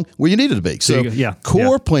further along where you needed to be. So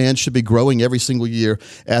core plans should be growing every single year.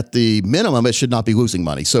 At the minimum, it should not be losing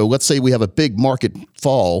money. So let's say we have a big market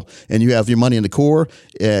fall, and you have your money in the core,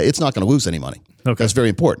 it's not going to lose any money. Okay. That's very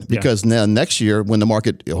important, because now next year, when the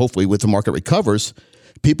market, hopefully with the market recovers,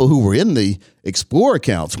 people who were in the Explore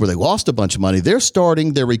accounts where they lost a bunch of money, they're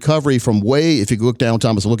starting their recovery from if you look down,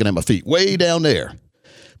 Thomas, I'm looking at my feet, way down there.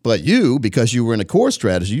 But you, because you were in a core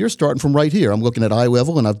strategy, you're starting from right here. I'm looking at eye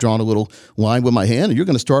level, and I've drawn a little line with my hand, and you're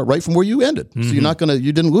going to start right from where you ended. Mm-hmm. So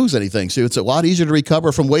you didn't lose anything. So it's a lot easier to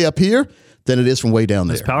recover from way up here than it is from way down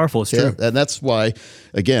there. It's powerful. It's true. And that's why,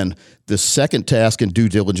 again, the second task in due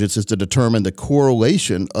diligence is to determine the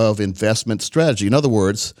correlation of investment strategy. In other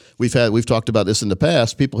words, we've talked about this in the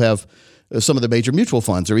past. People have some of the major mutual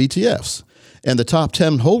funds or ETFs. And the top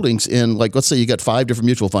 10 holdings in, let's say you got 5 different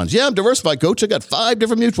mutual funds. Yeah, I'm diversified, coach. I got 5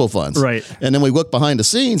 different mutual funds. Right. And then we look behind the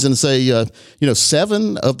scenes and say,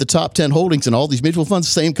 7 of the top 10 holdings in all these mutual funds,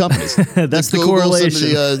 same companies. That's the correlation.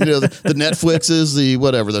 The Netflixes,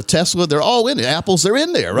 the Tesla, they're all in it. Apples, they're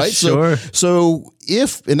in there, right? Sure. So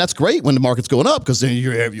and that's great when the market's going up, because then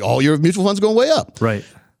you have all your mutual funds going way up. Right.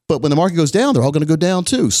 But when the market goes down, they're all going to go down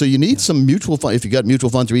too. So you need some mutual fund. If you got mutual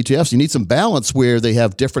funds or ETFs, you need some balance where they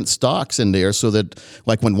have different stocks in there, so that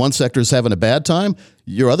like when one sector is having a bad time,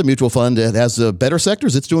 your other mutual fund that has better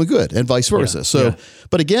sectors, it's doing good, and vice versa.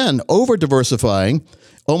 But again, over diversifying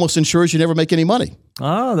almost ensures you never make any money.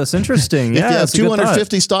 Oh, that's interesting. If you have that's a good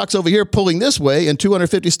 250 stocks over here pulling this way and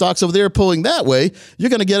 250 stocks over there pulling that way, you're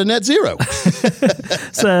going to get a net zero.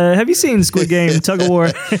 So, have you seen Squid Game Tug of War?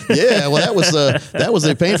 Yeah, well, that was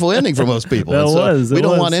a painful ending for most people. We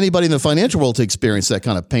don't want anybody in the financial world to experience that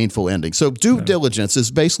kind of painful ending. So due diligence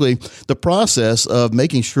is basically the process of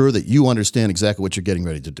making sure that you understand exactly what you're getting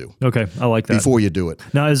ready to do. Okay, I like that. Before you do it.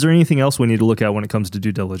 Now, is there anything else we need to look at when it comes to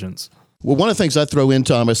due diligence? Well, one of the things I throw in,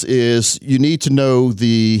 Thomas, is you need to know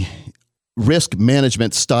the risk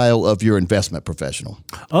management style of your investment professional.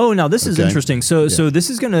 Oh, now this is interesting. So this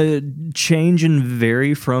is going to change and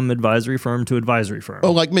vary from advisory firm to advisory firm.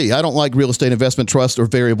 Oh, like me. I don't like real estate investment trust or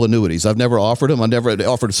variable annuities. I've never offered them. I never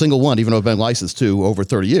offered a single one, even though I've been licensed to over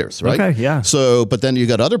 30 years, right? Okay, yeah. So, but then you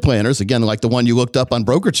got other planners, again, like the one you looked up on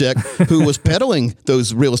BrokerCheck, who was peddling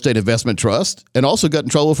those real estate investment trusts and also got in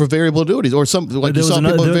trouble for variable annuities, or some like there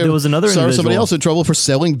was another somebody else in trouble for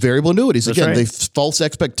selling variable annuities. That's again, right. they false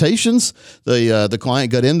expectations. The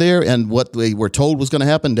client got in there, and what they were told was going to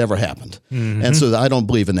happen never happened. Mm-hmm. And so I don't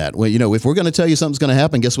believe in that. Well, if we're going to tell you something's going to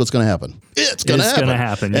happen, guess what's going to happen? It's going to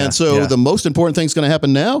happen. Yeah. And so the most important thing's going to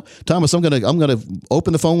happen now. Thomas, I'm going to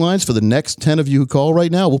open the phone lines for the next 10 of you who call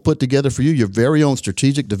right now. We'll put together for you your very own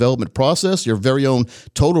strategic development process, your very own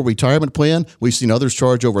total retirement plan. We've seen others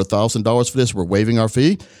charge over $1,000 for this. We're waiving our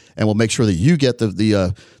fee. And we'll make sure that you get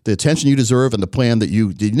the attention you deserve and the plan that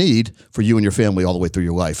you need for you and your family all the way through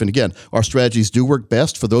your life. And again, our strategies do work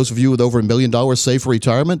best for those of you with over $1 million saved for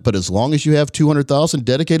retirement. But as long as you have $200,000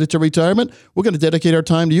 dedicated to retirement, we're going to dedicate our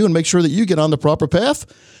time to you and make sure that you get on the proper path.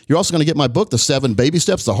 You're also going to get my book, The 7 Baby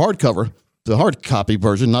Steps, the hardcover. The hard copy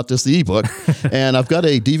version, not just the ebook. And I've got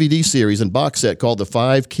a DVD series and box set called The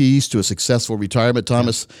 5 Keys to a Successful Retirement.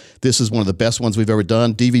 Thomas, this is one of the best ones we've ever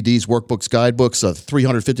done. DVDs, workbooks, guidebooks, a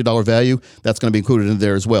 $350 value. That's going to be included in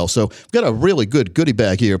there as well. So we've got a really good goodie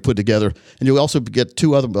bag here put together. And you'll also get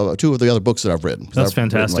two of the other books that I've written. That's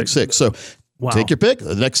fantastic. Like 6. So take your pick.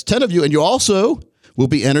 The next 10 of you. And you also will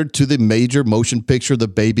be entered to the major motion picture, The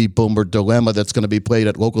Baby Boomer Dilemma, that's going to be played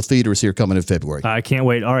at local theaters here coming in February. I can't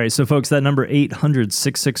wait. All right, so folks, that number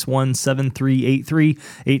 800-661-7383,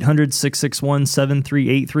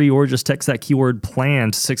 800-661-7383, or just text that keyword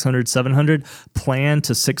PLAN to 600-700, PLAN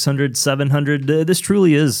to 600-700. This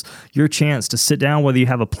truly is your chance to sit down, whether you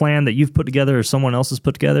have a plan that you've put together or someone else has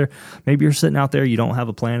put together. Maybe you're sitting out there, you don't have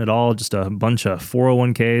a plan at all, just a bunch of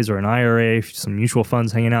 401ks or an IRA, some mutual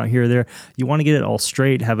funds hanging out here or there. You want to get it all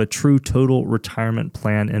straight, have a true total retirement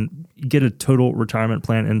plan, and get a total retirement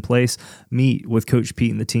plan in place. Meet with Coach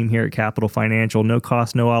Pete and the team here at Capital Financial. No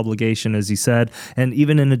cost, no obligation, as he said. And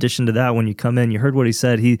even in addition to that, when you come in, you heard what he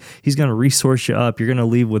said. He's going to resource you up. You're going to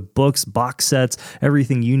leave with books, box sets,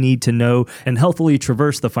 everything you need to know, and healthily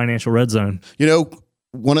traverse the financial red zone.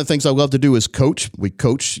 One of the things I love to do is coach. We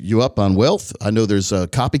coach you up on wealth. I know there's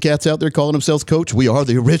copycats out there calling themselves coach. We are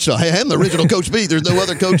the original. I am the original Coach B. There's no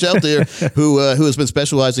other coach out there who has been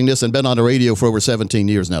specializing this and been on the radio for over 17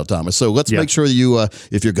 years now, Thomas. So let's make sure that you,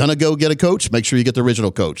 if you're going to go get a coach, make sure you get the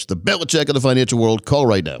original coach. The Belichick of the financial world. Call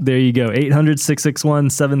right now. There you go.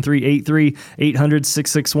 800-661-7383,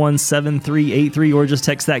 800-661-7383, or just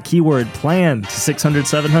text that keyword PLAN to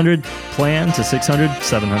 600-700, PLAN to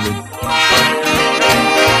 600-700.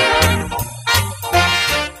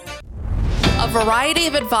 A variety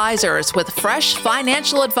of advisors with fresh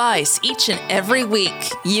financial advice each and every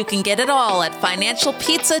week. You can get it all at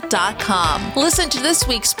financialpizza.com. Listen to this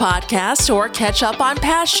week's podcast or catch up on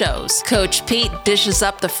past shows. Coach Pete dishes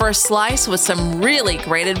up the first slice with some really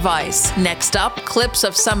great advice. Next up, clips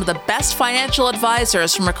of some of the best financial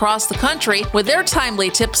advisors from across the country with their timely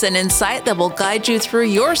tips and insight that will guide you through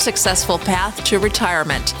your successful path to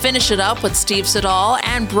retirement. Finish it up with Steve Siddall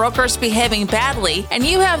and Brokers Behaving Badly, and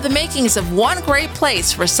you have the makings of one great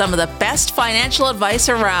place for some of the best financial advice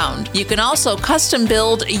around. You can also custom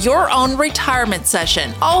build your own retirement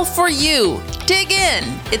session, all for you. Dig in.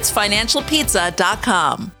 It's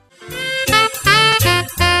financialpizza.com.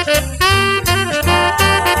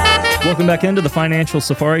 Welcome back into the Financial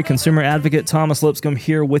Safari. Consumer advocate Thomas Lipscomb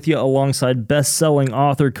here with you alongside best-selling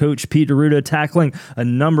author Coach Pete D'Arruda, tackling a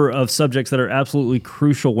number of subjects that are absolutely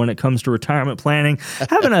crucial when it comes to retirement planning.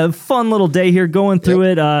 Having a fun little day here going through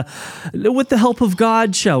it with the help of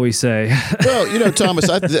God, shall we say. Well, Thomas,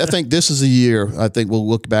 I think this is a year, I think we'll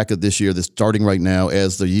look back at this year that's starting right now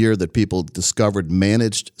as the year that people discovered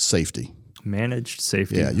managed safety. Managed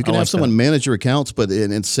safety. Yeah, you can have someone manage your accounts, but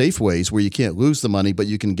in safe ways where you can't lose the money, but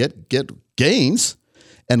you can get gains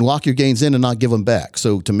and lock your gains in and not give them back.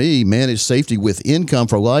 So to me, managed safety with income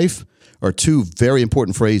for life are two very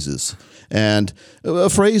important phrases. And a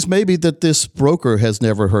phrase maybe that this broker has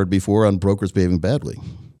never heard before on brokers behaving badly.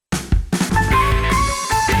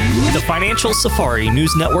 The Financial Safari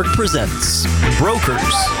News Network presents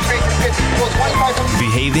Brokers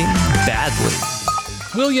Behaving Badly.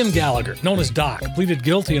 William Gallagher, known as Doc, pleaded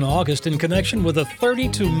guilty in August in connection with a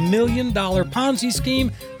 $32 million Ponzi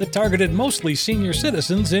scheme that targeted mostly senior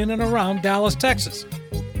citizens in and around Dallas, Texas.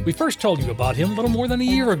 We first told you about him a little more than a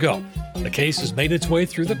year ago. The case has made its way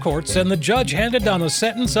through the courts, and the judge handed down a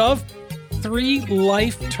sentence of 3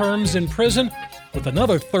 life terms in prison, with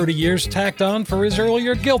another 30 years tacked on for his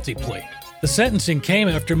earlier guilty plea. The sentencing came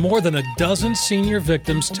after more than a dozen senior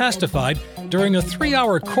victims testified during a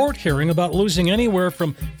 3-hour court hearing about losing anywhere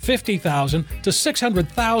from $50,000 to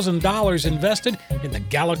 $600,000 invested in the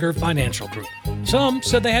Gallagher Financial Group. Some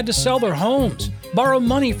said they had to sell their homes, borrow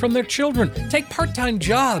money from their children, take part-time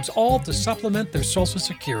jobs, all to supplement their Social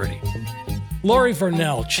Security. Lori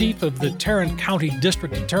Vernell, chief of the Tarrant County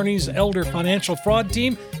District Attorney's Elder Financial Fraud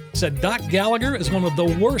Team, said Doc Gallagher is one of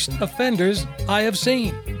the worst offenders I have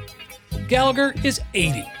seen. Gallagher is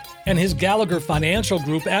 80, and his Gallagher Financial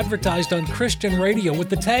Group advertised on Christian radio with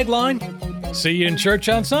the tagline, "See you in church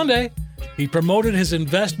on Sunday." He promoted his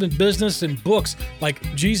investment business in books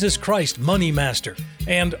like Jesus Christ Money Master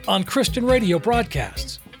and on Christian radio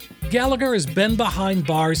broadcasts. Gallagher has been behind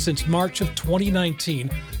bars since March of 2019,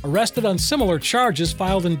 arrested on similar charges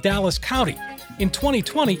filed in Dallas County. In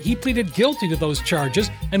 2020, he pleaded guilty to those charges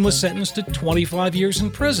and was sentenced to 25 years in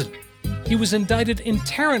prison. He was indicted in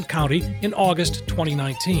Tarrant County in August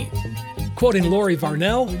 2019. Quoting Lori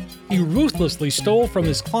Varnell, he ruthlessly stole from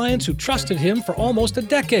his clients who trusted him for almost a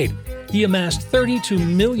decade. He amassed $32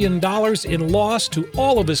 million in loss to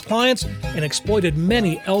all of his clients and exploited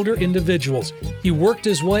many elder individuals. He worked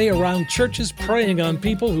his way around churches preying on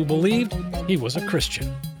people who believed he was a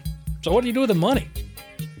Christian. So what do you do with the money?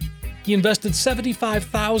 He invested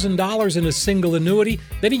 $75,000 in a single annuity.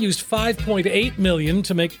 Then he used $5.8 million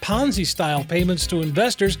to make Ponzi-style payments to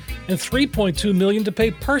investors and $3.2 million to pay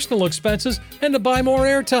personal expenses and to buy more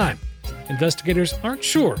airtime. Investigators aren't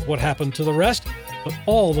sure what happened to the rest, but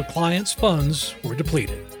all the clients' funds were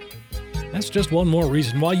depleted. That's just one more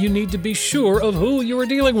reason why you need to be sure of who you are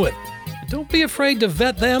dealing with. Don't be afraid to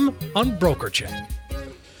vet them on BrokerCheck.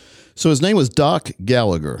 So his name was Doc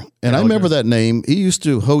Gallagher. And I remember that name. He used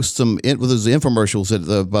to host some with his infomercials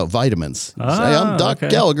about vitamins. Say, I'm Doc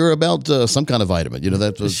Gallagher about some kind of vitamin. You know,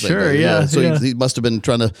 that was sure, yeah. So he must have been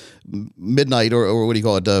trying to midnight or what do you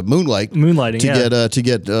call it, moonlighting to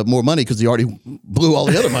get more money because he already blew all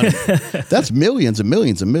the other money. That's millions and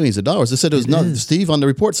millions and millions of dollars. They said Steve on the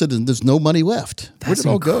report said there's no money left. Where did it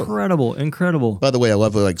all go? Incredible. By the way, I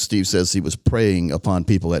love it. Like Steve says, he was preying upon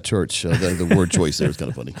people at church. The word choice there is kind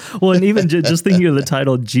of funny. Well, and even just thinking of the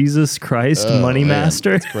title, Jesus Christ Money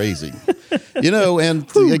Master. It's crazy. And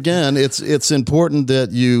again, it's important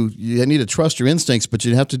that you need to trust your instincts, but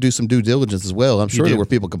you have to do some due diligence as well. I'm sure there were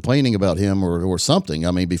people complaining about him or something.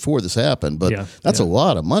 I mean, before this happened, but that's a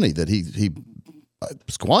lot of money that he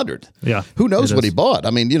squandered. Yeah. Who knows what he bought?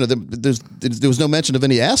 I mean, there was no mention of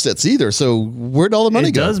any assets either. So where'd all the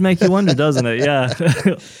money go? It does make you wonder, doesn't it? Yeah.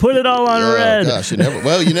 Put it all on red. Gosh, you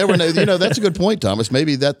never know. That's a good point, Thomas.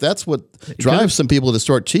 Maybe that's what drives some people to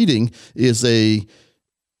start cheating is they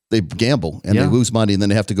gamble and they lose money, and then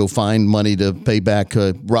they have to go find money to pay back,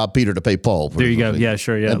 rob Peter to pay Paul. There you go. Yeah,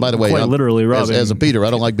 sure. Yeah. And by the way, quite literally robbing. As a Peter, I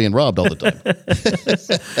don't like being robbed all the time.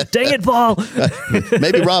 Dang it, Paul.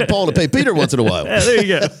 Maybe rob Paul to pay Peter once in a while. Yeah, there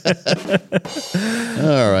you go.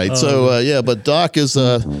 All right. So, but Doc is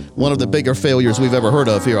one of the bigger failures we've ever heard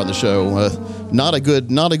of here on the show. Not a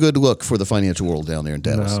good look for the financial world down there in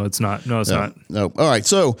Dallas. No, it's not. No, it's not. No. All right.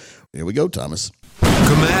 So here we go, Thomas.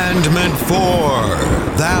 Commandment 4,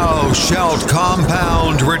 thou shalt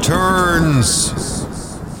compound returns.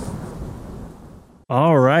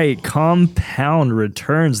 All right, compound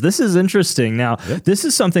returns. This is interesting. Now, this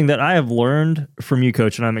is something that I have learned from you,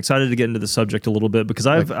 Coach, and I'm excited to get into the subject a little bit because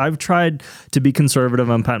I've tried to be conservative.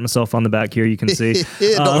 I'm patting myself on the back here. You can see.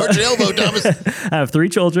 Don't hurt your elbow, Thomas. I have 3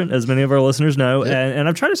 children, as many of our listeners know, and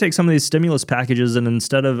I've tried to take some of these stimulus packages and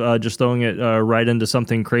instead of just throwing it right into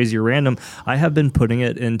something crazy or random, I have been putting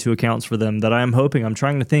it into accounts for them that I'm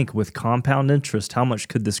trying to think with compound interest, how much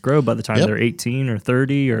could this grow by the time they're 18 or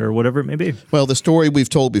 30 or whatever it may be? Well, the story we've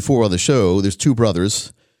told before on the show, there's 2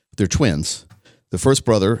 brothers. They're twins. The first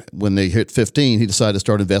brother, when they hit 15, he decided to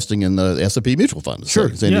start investing in the S&P mutual funds. Sure.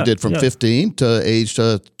 And he did from 15 to age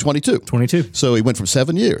 22. 22. So he went from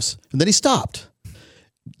 7 years. And then he stopped.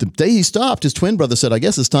 The day he stopped, his twin brother said, I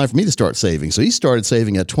guess it's time for me to start saving. So he started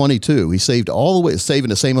saving at 22. He saved all the way, saving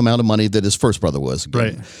the same amount of money that his first brother was.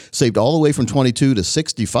 Again. Right. Saved all the way from 22 to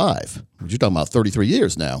 65. You're talking about 33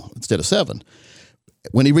 years now instead of 7.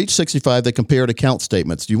 When he reached 65, they compared account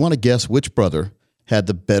statements. Do you want to guess which brother had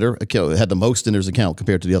the better account, had the most in his account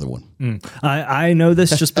compared to the other one? I know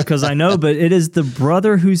this just because I know, but it is the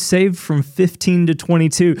brother who saved from 15 to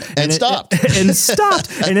 22 and stopped.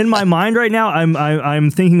 And in my mind right now, I'm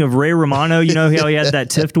thinking of Ray Romano. You know how he had that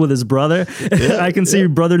tiff with his brother. I can see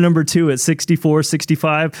brother number 2 at 64,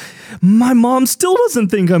 65. My mom still doesn't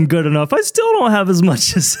think I'm good enough. I still don't have as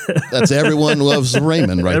much as. That's everyone loves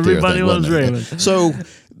Raymond right Everybody there. loves Raymond. So.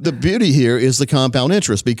 The beauty here is the compound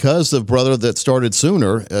interest, because the brother that started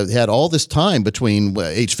sooner had all this time between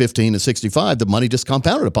age 15 and 65. The money just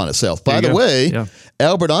compounded upon itself. By the way,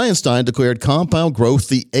 Albert Einstein declared compound growth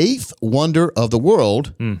the 8th wonder of the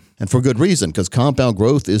world, and for good reason, because compound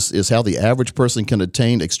growth is how the average person can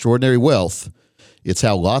attain extraordinary wealth. It's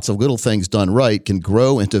how lots of little things done right can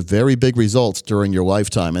grow into very big results during your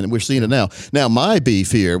lifetime. And we're seeing it now. Now, my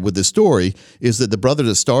beef here with this story is that the brother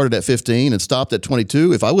that started at 15 and stopped at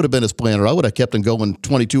 22, if I would have been his planner, I would have kept him going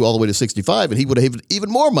 22 all the way to 65, and he would have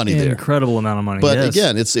even more money there. Incredible amount of money. But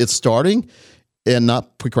again, it's starting and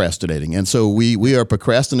not procrastinating. And so we are a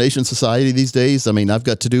procrastination society these days. I mean, I've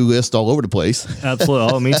got to-do lists all over the place.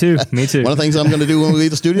 Absolutely. Oh, me too. Me too. One of the things I'm going to do when we leave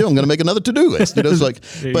the studio, I'm going to make another to-do list. You know, it's like,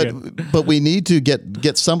 but we need to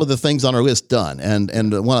get some of the things on our list done. And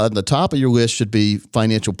one on the top of your list should be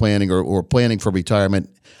financial planning or planning for retirement.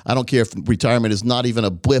 I don't care if retirement is not even a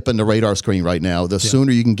blip in the radar screen right now. The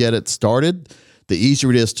sooner you can get it started, the easier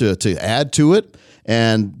it is to add to it.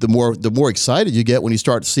 And the more excited you get when you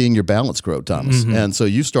start seeing your balance grow, Thomas. Mm-hmm. And so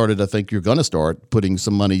you started, I think you're going to start putting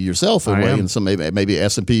some money yourself away in some maybe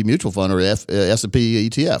S&P mutual fund or S&P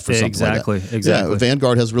ETF or something like that. Exactly. Yeah,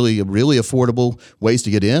 Vanguard has really affordable ways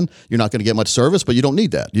to get in. You're not going to get much service, but you don't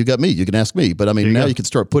need that. You got me. You can ask me. But I mean, now you can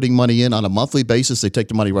start putting money in on a monthly basis. They take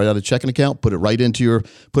the money right out of a checking account, put it right into your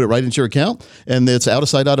account, and it's out of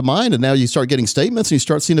sight, out of mind. And now you start getting statements, and you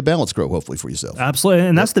start seeing the balance grow, hopefully, for yourself. Absolutely,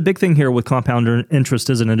 and that's the big thing here with compounder interest,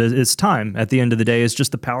 isn't it? It's time. At the end of the day, it's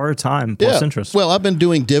just the power of time plus interest. Well, I've been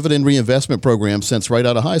doing dividend reinvestment programs since right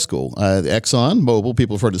out of high school. Exxon Mobil,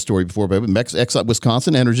 people have heard the story before, but Exxon,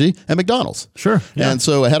 Wisconsin Energy, and McDonald's. Sure. Yeah. And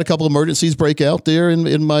so I had a couple of emergencies break out there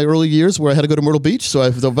in my early years where I had to go to Myrtle Beach.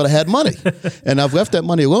 But I had money, and I've left that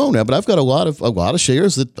money alone now. But I've got a lot of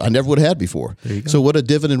shares that I never would have had before. So what a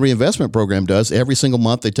dividend reinvestment program does, every single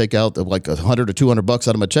month they take out like $100 or $200 out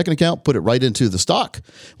of my checking account, put it right into the stock,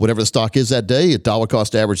 whatever the stock is that day. $1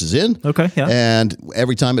 cost average is in. Okay. Yeah. And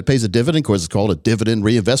every time it pays a dividend, of course, it's called a dividend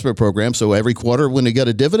reinvestment program. So every quarter when you get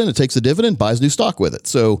a dividend, it takes a dividend, buys new stock with it.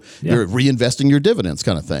 So you're reinvesting your dividends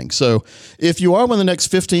kind of thing. So if you are one of the next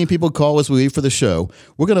 15 people call as we leave for the show,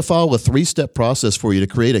 we're going to follow a 3-step process for you to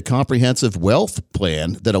create a comprehensive wealth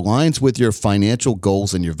plan that aligns with your financial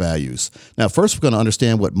goals and your values. Now, first, we're going to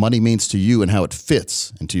understand what money means to you and how it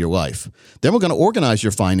fits into your life. Then we're going to organize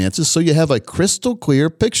your finances so you have a crystal clear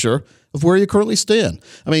picture of where you currently stand.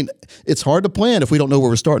 I mean, it's hard to plan if we don't know where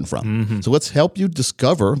we're starting from. Mm-hmm. So let's help you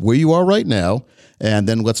discover where you are right now, and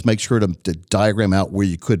then let's make sure to diagram out where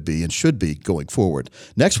you could be and should be going forward.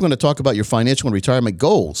 Next, we're going to talk about your financial and retirement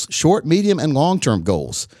goals, short, medium, and long-term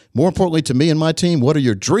goals. More importantly to me and my team, what are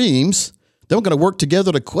your dreams? Then we're going to work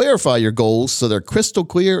together to clarify your goals so they're crystal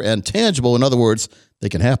clear and tangible. In other words, they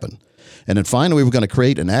can happen. And then finally, we're going to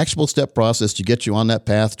create an actionable step process to get you on that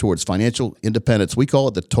path towards financial independence. We call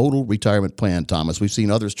it the Total Retirement Plan, Thomas. We've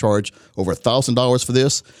seen others charge over $1,000 for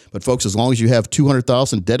this. But folks, as long as you have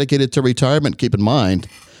 $200,000 dedicated to retirement, keep in mind,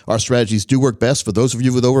 our strategies do work best for those of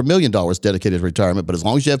you with over $1 million dedicated to retirement. But as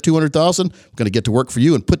long as you have $200,000, we're going to get to work for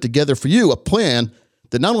you and put together for you a plan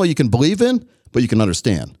that not only you can believe in, but you can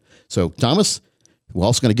understand. So, Thomas, we're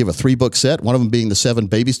also going to give a 3-book set, one of them being the 7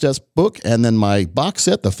 Baby Steps book, and then my box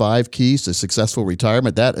set, the 5 Keys to Successful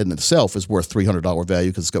Retirement. That in itself is worth $300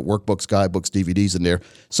 value because it's got workbooks, guidebooks, DVDs in there.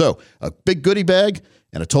 So a big goodie bag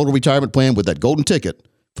and a total retirement plan with that golden ticket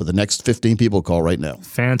for the next 15 people call right now.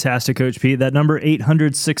 Fantastic, Coach Pete. That number,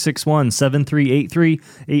 800-661-7383,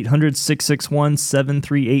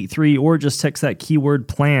 800-661-7383, or just text that keyword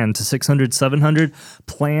PLAN to 600-700,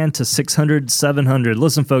 PLAN to 600-700.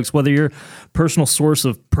 Listen, folks, whether your personal source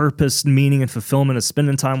of purpose, meaning, and fulfillment is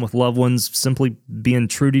spending time with loved ones, simply being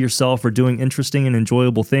true to yourself, or doing interesting and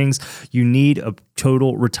enjoyable things, you need a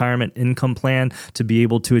total retirement income plan to be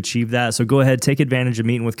able to achieve that. So go ahead, take advantage of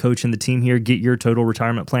meeting with Coach and the team here. Get your total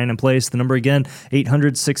retirement plan in place. The number again,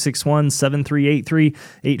 800-661-7383,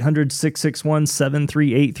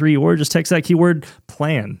 800-661-7383, or just text that keyword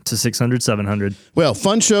PLAN to 600-700. Well,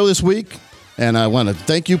 fun show this week. And I want to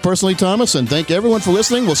thank you personally, Thomas, and thank everyone for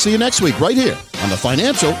listening. We'll see you next week right here on the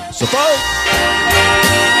Financial Safari.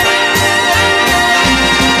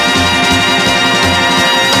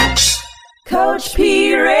 Coach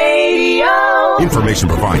P Radio. Information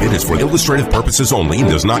provided is for illustrative purposes only and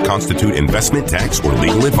does not constitute investment, tax, or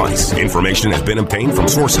legal advice. Information has been obtained from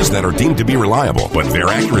sources that are deemed to be reliable, but their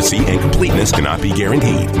accuracy and completeness cannot be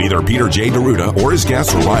guaranteed. Neither Peter J. Deruta or his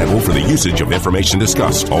guests are liable for the usage of information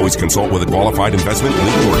discussed. Always consult with a qualified investment,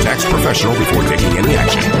 legal, or tax professional before taking any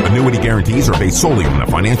action. Annuity guarantees are based solely on the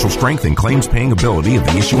financial strength and claims-paying ability of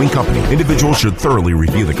the issuing company. Individuals should thoroughly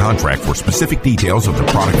review the contract for specific details of the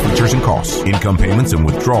product features and costs. Income payments and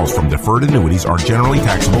withdrawals from deferred annuities are generally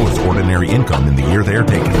taxable as ordinary income in the year they are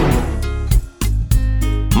taken.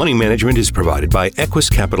 Money management is provided by Equus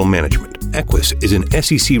Capital Management. Equus is an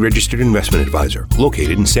SEC-registered investment advisor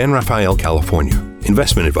located in San Rafael, California.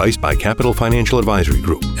 Investment advice by Capital Financial Advisory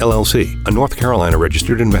Group, LLC, a North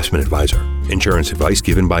Carolina-registered investment advisor. Insurance advice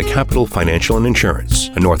given by Capital Financial and Insurance,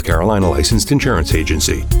 a North Carolina licensed insurance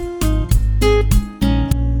agency.